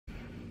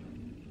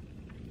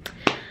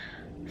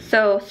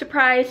So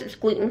surprise, it's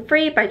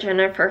gluten-free by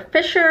Jennifer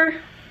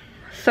Fisher.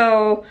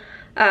 So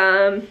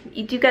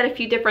you do get a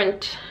few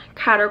different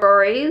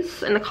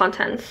categories in the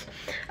contents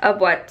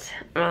of what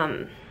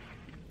going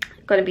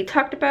to be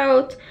talked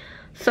about.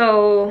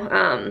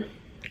 So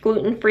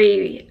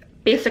gluten-free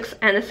basics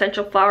and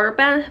essential flour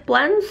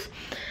blends.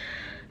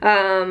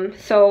 And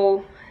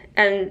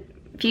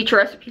future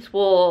recipes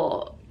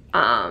will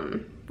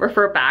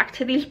refer back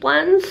to these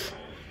blends.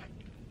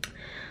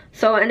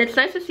 So, and it's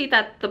nice to see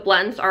that the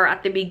blends are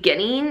at the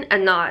beginning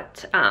and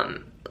not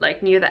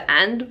like near the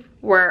end,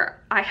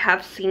 where I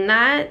have seen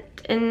that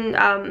in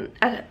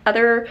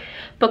other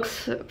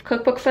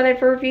cookbooks that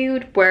I've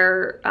reviewed,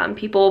 where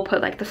people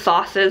put like the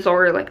sauces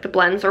or like the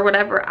blends or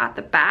whatever at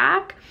the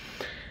back,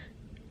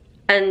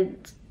 and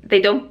they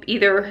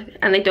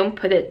don't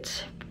put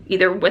it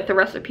either with the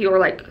recipe or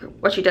like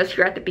what she does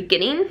here at the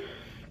beginning.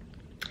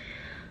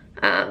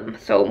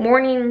 So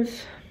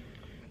mornings,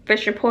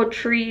 fish and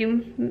poultry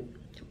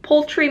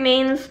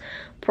mains,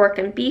 pork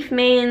and beef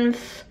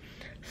mains,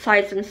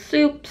 sides and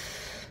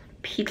soups,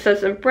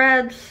 pizzas and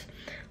breads,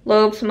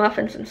 loaves,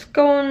 muffins and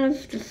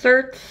scones,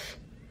 desserts,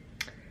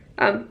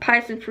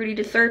 pies and fruity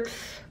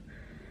desserts,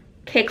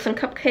 cakes and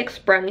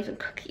cupcakes, brownies and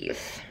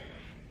cookies.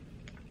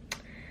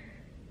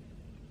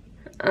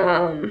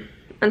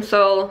 And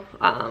so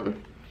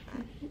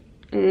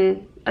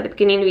at the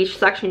beginning of each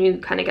section you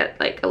kind of get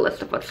like a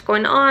list of what's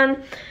going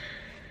on.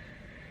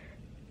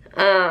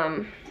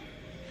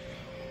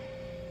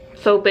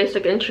 So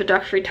basic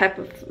introductory type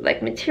of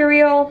like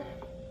material,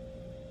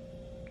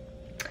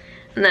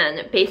 and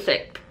then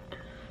basic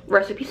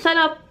recipe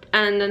setup,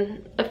 and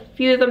then a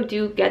few of them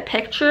do get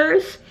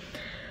pictures.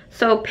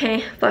 So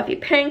fluffy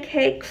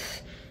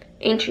pancakes,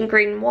 ancient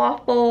grain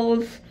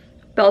waffles,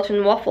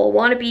 Belgian waffle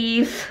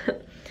wannabes.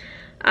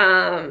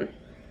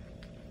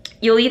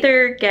 You'll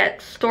either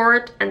get store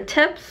it and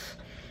tips,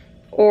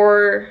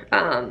 or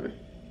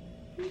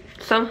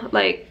some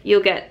like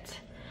you'll get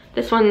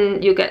this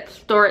one, you get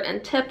store it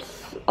and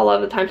tips. A lot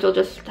of the times you'll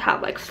just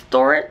have like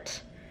store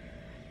it.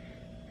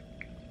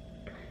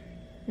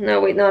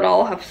 No, wait, not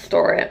all have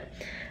store it.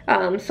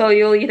 So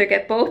you'll either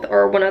get both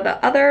or one or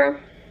the other.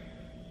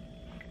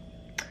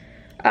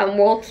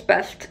 World's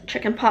Best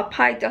Chicken Pot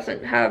Pie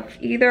doesn't have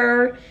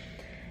either.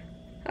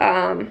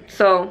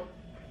 So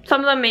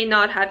some of them may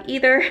not have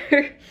either.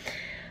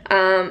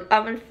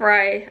 Oven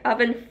fried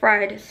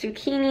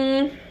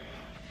zucchini.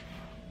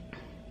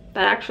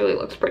 That actually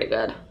looks pretty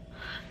good.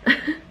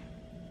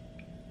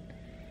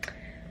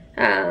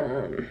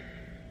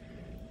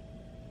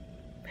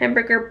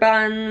 Hamburger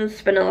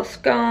buns, vanilla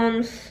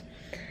scones.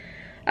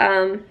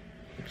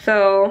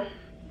 So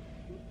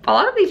a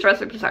lot of these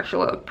recipes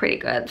actually look pretty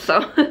good.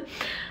 So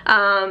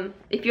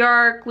if you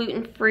are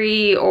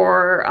gluten-free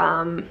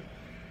or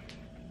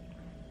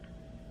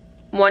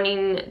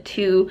wanting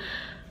to,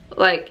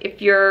 like,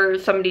 if you're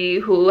somebody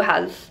who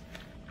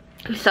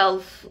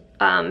sells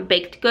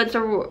baked goods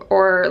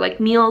or like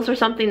meals or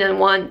something and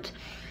want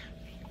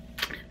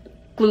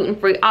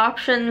gluten-free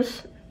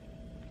options,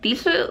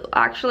 these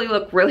actually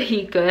look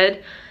really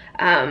good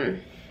to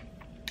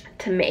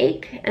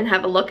make and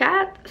have a look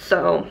at.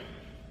 So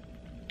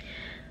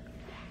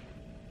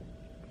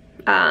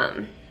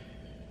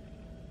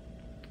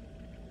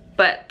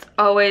but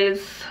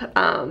always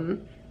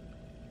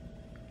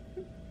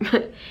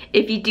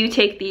if you do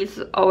take these,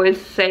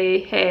 always say,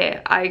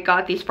 hey, I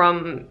got these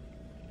from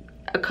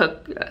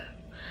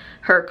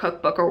her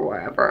cookbook or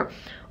wherever.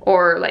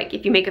 Or like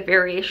if you make a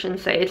variation,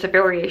 say it's a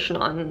variation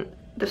on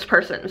this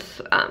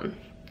person's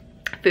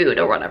food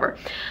or whatever.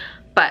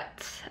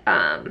 But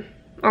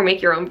or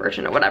make your own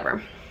version or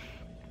whatever.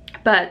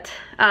 But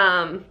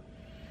I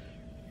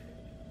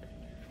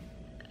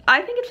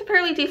think it's a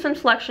fairly decent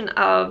selection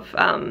of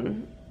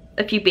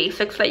a few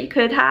basics that you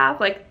could have,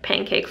 like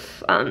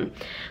pancakes,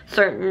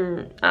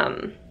 certain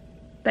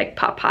like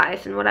pot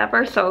pies and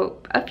whatever.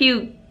 So a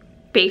few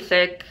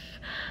basic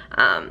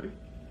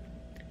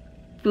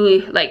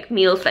food, like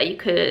meals that you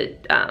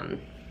could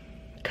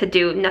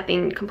do,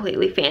 nothing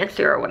completely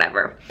fancy or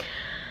whatever.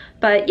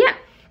 But yeah,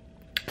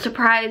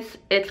 surprise,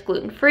 it's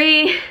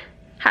gluten-free.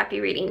 Happy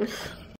readings.